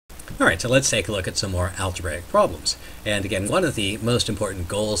All right, so let's take a look at some more algebraic problems. And again, one of the most important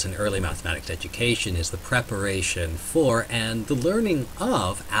goals in early mathematics education is the preparation for and the learning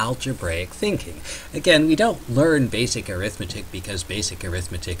of algebraic thinking. Again, we don't learn basic arithmetic because basic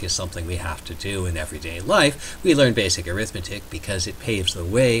arithmetic is something we have to do in everyday life. We learn basic arithmetic because it paves the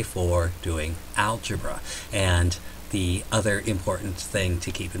way for doing algebra. And the other important thing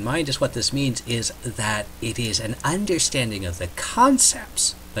to keep in mind is what this means is that it is an understanding of the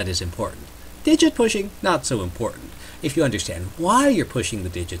concepts that is important. Digit pushing, not so important. If you understand why you're pushing the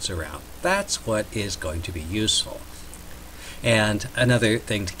digits around, that's what is going to be useful. And another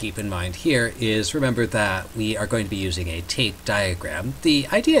thing to keep in mind here is remember that we are going to be using a tape diagram. The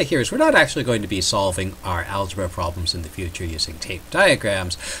idea here is we're not actually going to be solving our algebra problems in the future using tape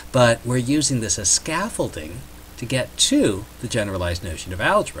diagrams, but we're using this as scaffolding to get to the generalized notion of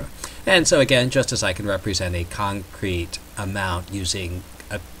algebra. And so again, just as I can represent a concrete amount using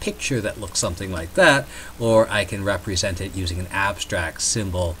a picture that looks something like that, or I can represent it using an abstract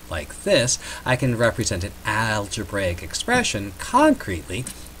symbol like this, I can represent an algebraic expression concretely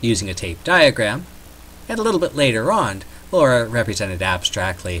using a tape diagram, and a little bit later on, or represent it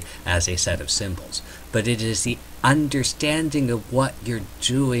abstractly as a set of symbols. But it is the understanding of what you're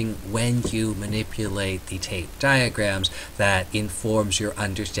doing when you manipulate the tape diagrams that informs your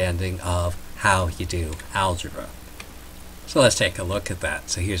understanding of how you do algebra. So let's take a look at that.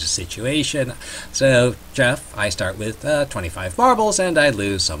 So here's a situation. So Jeff, I start with 25 marbles and I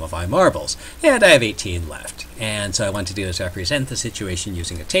lose some of my marbles. And I have 18 left. And so I want to do is represent the situation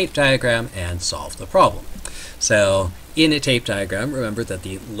using a tape diagram and solve the problem. So in a tape diagram, remember that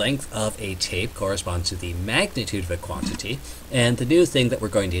the length of a tape corresponds to the magnitude of a quantity. And the new thing that we're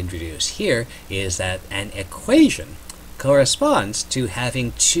going to introduce here is that an equation corresponds to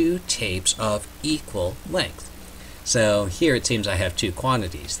having two tapes of equal length. So here it seems I have two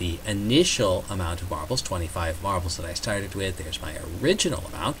quantities. The initial amount of marbles, 25 marbles that I started with, there's my original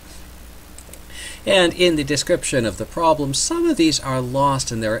amount. And in the description of the problem, some of these are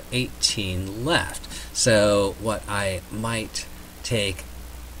lost and there are 18 left. So what I might take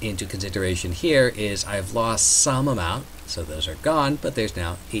into consideration here is I've lost some amount, so those are gone, but there's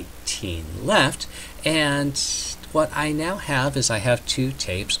now 18 left. And what I now have is I have two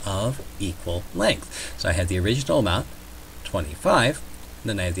tapes of equal length. So I have the original amount, 25, and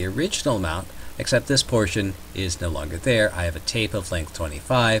then I have the original amount, except this portion is no longer there. I have a tape of length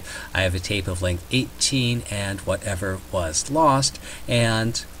 25, I have a tape of length 18, and whatever was lost,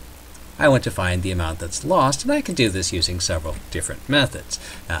 and I want to find the amount that's lost, and I can do this using several different methods.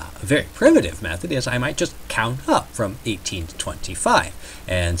 A very primitive method is I might just count up from 18 to 25.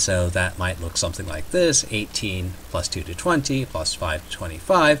 And so that might look something like this, 18 plus 2 to 20 plus 5 to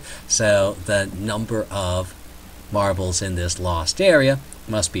 25. So the number of marbles in this lost area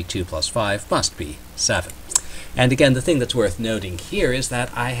must be 2 plus 5 must be 7. And again, the thing that's worth noting here is that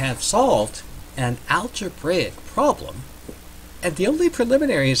I have solved an algebraic problem. And the only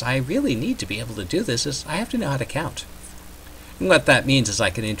preliminaries I really need to be able to do this is I have to know how to count. And what that means is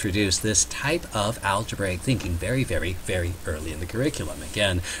I can introduce this type of algebraic thinking very, very, very early in the curriculum.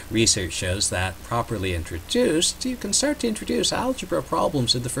 Again, research shows that properly introduced, you can start to introduce algebra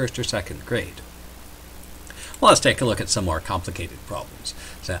problems in the first or second grade. Well, let's take a look at some more complicated problems.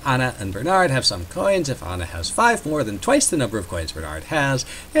 So Anna and Bernard have some coins. If Anna has 5, more than twice the number of coins Bernard has,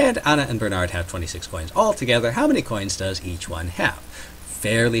 and Anna and Bernard have 26 coins altogether, how many coins does each one have?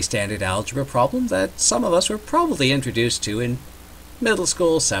 Fairly standard algebra problem that some of us were probably introduced to in middle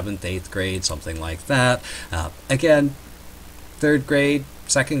school, 7th, 8th grade, something like that. Again, 3rd grade,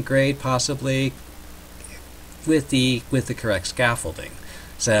 2nd grade, possibly, with the correct scaffolding.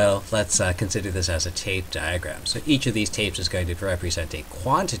 So let's consider this as a tape diagram. So each of these tapes is going to represent a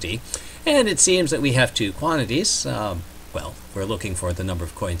quantity, and it seems that we have two quantities. Well, we're looking for the number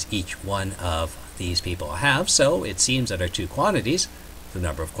of coins each one of these people have, so it seems that our two quantities, the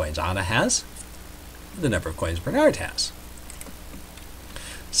number of coins Anna has, the number of coins Bernard has.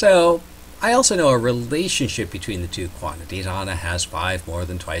 So I also know a relationship between the two quantities. Anna has 5, more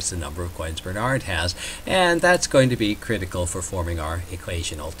than twice the number of coins Bernard has, and that's going to be critical for forming our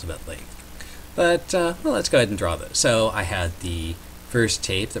equation ultimately. But well, let's go ahead and draw this. So I had the first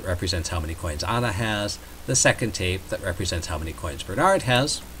tape that represents how many coins Anna has, the second tape that represents how many coins Bernard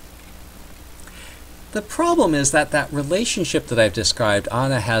has. The problem is that that relationship that I've described,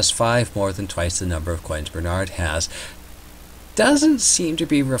 Anna has 5, more than twice the number of coins Bernard has, doesn't seem to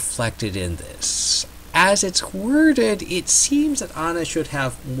be reflected in this. As it's worded, it seems that Anna should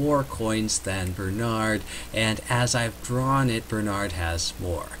have more coins than Bernard, and as I've drawn it, Bernard has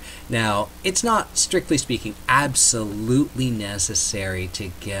more. Now, it's not, strictly speaking, absolutely necessary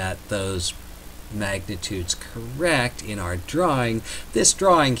to get those magnitudes correct in our drawing. This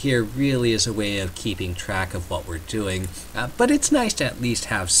drawing here really is a way of keeping track of what we're doing, but it's nice to at least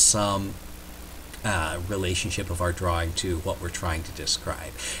have some relationship of our drawing to what we're trying to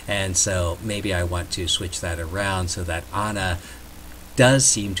describe. And so maybe I want to switch that around so that Anna does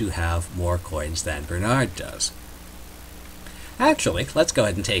seem to have more coins than Bernard does. Actually, let's go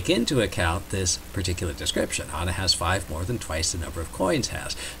ahead and take into account this particular description. Anna has 5 more than twice the number of coins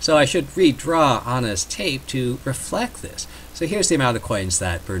has. So I should redraw Anna's tape to reflect this. So here's the amount of coins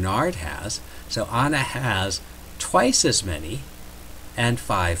that Bernard has. So Anna has twice as many and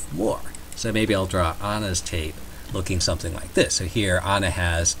 5 more. So maybe I'll draw Anna's tape looking something like this. So here Anna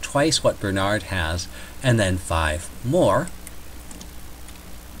has twice what Bernard has and then 5 more.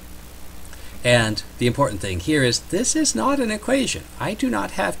 And the important thing here is this is not an equation. I do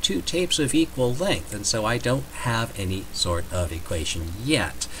not have 2 tapes of equal length, and so I don't have any sort of equation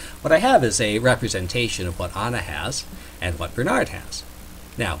yet. What I have is a representation of what Anna has and what Bernard has.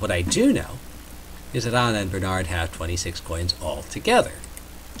 Now, what I do know is that Anna and Bernard have 26 coins altogether.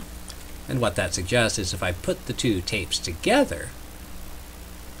 And what that suggests is if I put the 2 tapes together,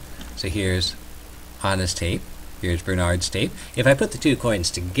 so here's Anna's tape, here's Bernard's tape. If I put the 2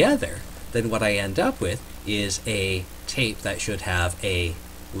 coins together, then what I end up with is a tape that should have a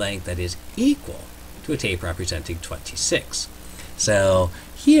length that is equal to a tape representing 26. So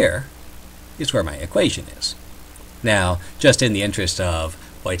here is where my equation is. Now, just in the interest of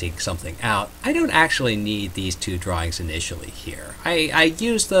pointing something out, I don't actually need these 2 drawings initially here. I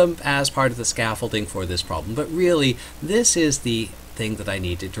use them as part of the scaffolding for this problem, but really this is the thing that I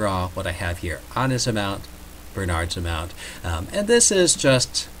need to draw, what I have here, Anna's amount, Bernard's amount, and this is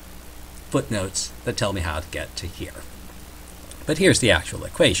just footnotes that tell me how to get to here. But here's the actual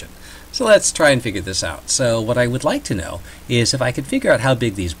equation. So let's try and figure this out. So what I would like to know is if I could figure out how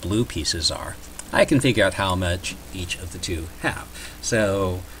big these blue pieces are, I can figure out how much each of the 2 have.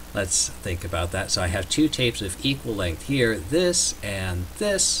 So let's think about that. So I have 2 tapes of equal length here, this and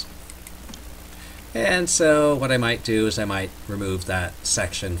this. And so what I might do is I might remove that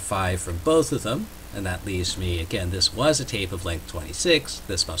section 5 from both of them. And that leaves me, again, this was a tape of length 26,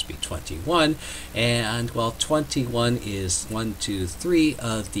 this must be 21, and well, 21 is 1, 2, 3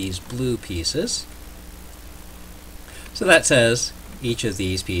 of these blue pieces. So that says each of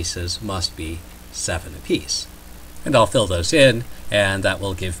these pieces must be 7 apiece. And I'll fill those in, and that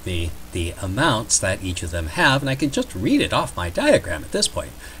will give me the amounts that each of them have, and I can just read it off my diagram at this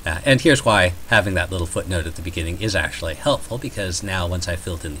point. And here's why having that little footnote at the beginning is actually helpful, because now once I've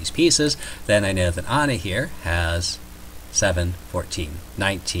filled in these pieces, then I know that Anna here has 7, 14,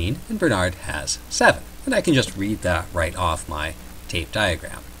 19, and Bernard has 7. And I can just read that right off my tape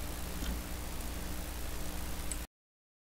diagram.